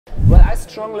I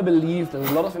strongly believe that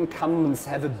a lot of incumbents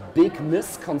have a big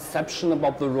misconception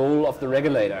about the role of the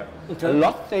regulator. Okay. A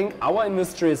lot think our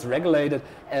industry is regulated,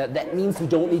 that means we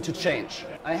don't need to change.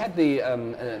 I had the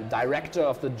director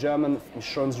of the German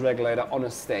insurance regulator on a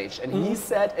stage, and he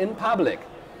said in public,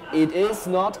 it is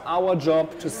not our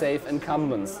job to save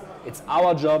incumbents, it's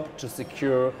our job to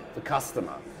secure the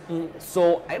customer.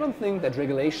 So I don't think that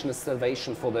regulation is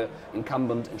salvation for the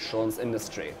incumbent insurance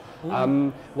industry.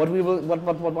 One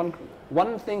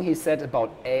thing he said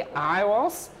about AI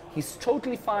was, he's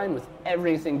totally fine with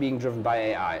everything being driven by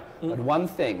AI. But one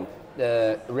thing,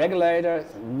 the regulators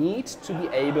need to be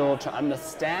able to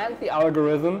understand the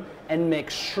algorithm and make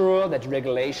sure that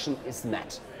regulation is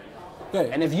met. Okay.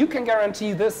 And if you can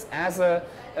guarantee this as an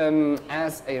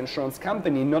insurance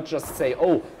company, not just say,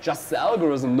 oh, just the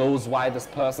algorithm knows why this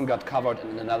person got covered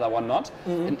and another one not.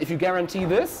 And if you guarantee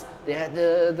this,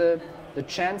 the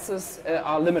chances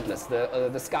are limitless.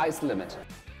 The sky is the limit.